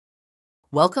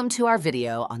Welcome to our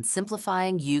video on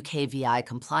simplifying UKVI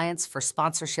compliance for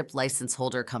sponsorship license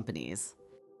holder companies.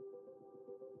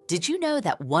 Did you know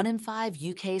that 1 in 5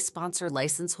 UK sponsor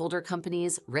license holder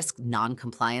companies risk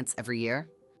non-compliance every year?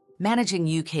 Managing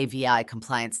UKVI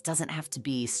compliance doesn't have to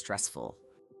be stressful.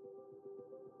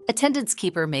 Attendance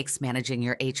Keeper makes managing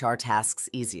your HR tasks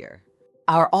easier.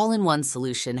 Our all-in-one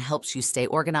solution helps you stay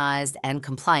organized and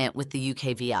compliant with the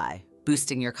UKVI,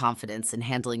 boosting your confidence in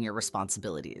handling your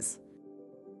responsibilities.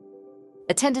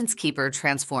 Attendance Keeper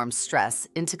transforms stress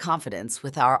into confidence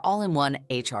with our all-in-one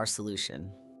HR solution.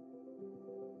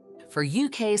 For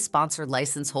UK-sponsored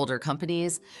license holder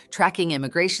companies, tracking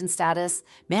immigration status,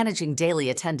 managing daily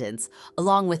attendance,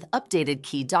 along with updated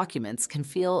key documents can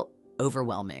feel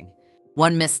overwhelming.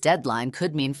 One missed deadline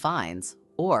could mean fines,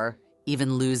 or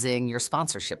even losing your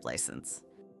sponsorship license.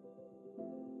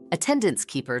 Attendance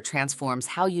Keeper transforms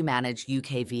how you manage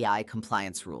UKVI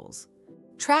compliance rules.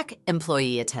 Track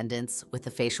employee attendance with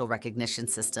the facial recognition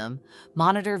system,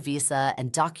 monitor visa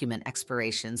and document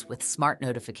expirations with smart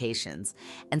notifications,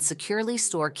 and securely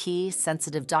store key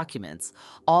sensitive documents,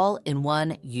 all in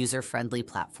one user-friendly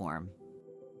platform.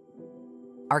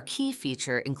 Our key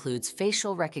feature includes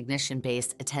facial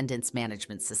recognition-based attendance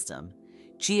management system,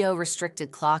 geo-restricted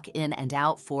clock in and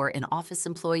out for in-office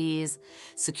employees,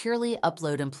 securely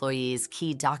upload employees'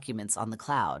 key documents on the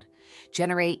cloud,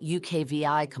 generate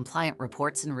UKVI-compliant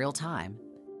reports in real time.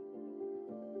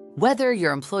 Whether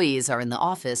your employees are in the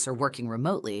office or working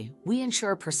remotely, we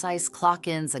ensure precise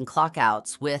clock-ins and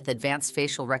clock-outs with advanced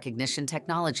facial recognition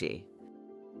technology.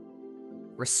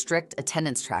 Restrict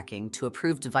attendance tracking to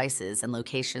approved devices and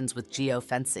locations with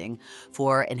geo-fencing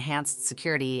for enhanced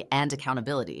security and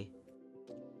accountability.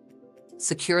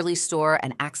 Securely store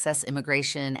and access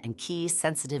immigration and key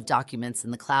sensitive documents in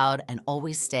the cloud and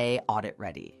always stay audit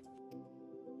ready.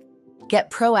 Get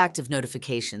proactive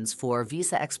notifications for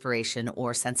visa expiration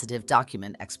or sensitive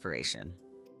document expiration.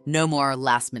 No more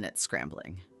last-minute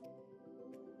scrambling.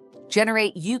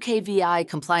 Generate UKVI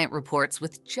compliant reports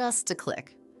with just a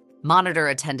click. Monitor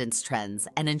attendance trends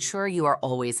and ensure you are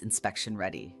always inspection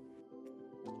ready.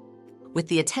 With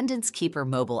the Attendance Keeper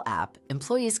mobile app,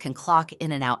 employees can clock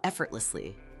in and out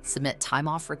effortlessly, submit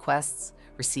time-off requests,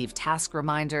 receive task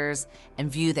reminders, and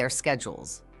view their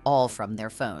schedules, all from their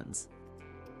phones.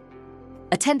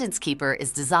 Attendance Keeper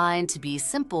is designed to be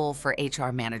simple for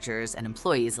HR managers and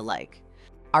employees alike.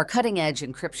 Our cutting-edge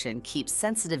encryption keeps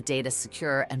sensitive data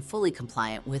secure and fully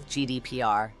compliant with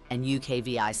GDPR and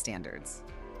UKVI standards.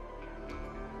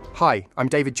 Hi, I'm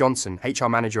David Johnson, HR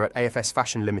Manager at AFS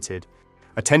Fashion Limited.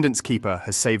 Attendance Keeper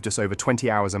has saved us over 20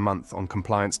 hours a month on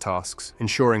compliance tasks,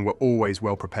 ensuring we're always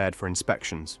well prepared for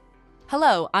inspections.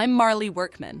 Hello, I'm Marley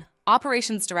Workman,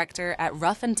 Operations Director at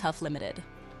Rough and Tough Limited.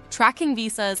 Tracking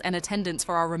visas and attendance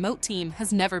for our remote team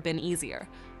has never been easier.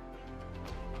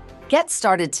 Get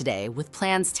started today with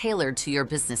plans tailored to your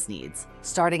business needs,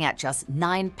 starting at just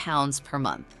 £9 per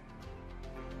month.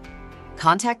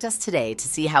 Contact us today to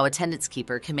see how Attendance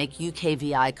Keeper can make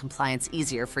UKVI compliance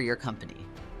easier for your company.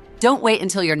 Don't wait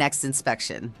until your next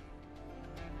inspection.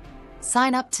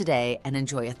 Sign up today and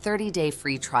enjoy a 30-day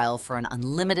free trial for an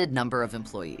unlimited number of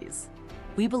employees.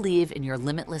 We believe in your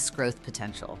limitless growth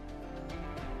potential.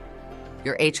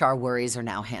 Your HR worries are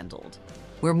now handled.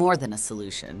 We're more than a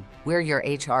solution. We're your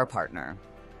HR partner.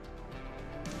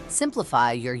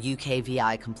 Simplify your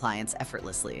UKVI compliance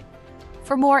effortlessly.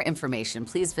 For more information,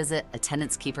 please visit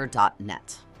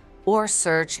attendancekeeper.net or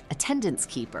search Attendance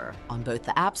Keeper on both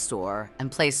the App Store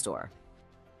and Play Store.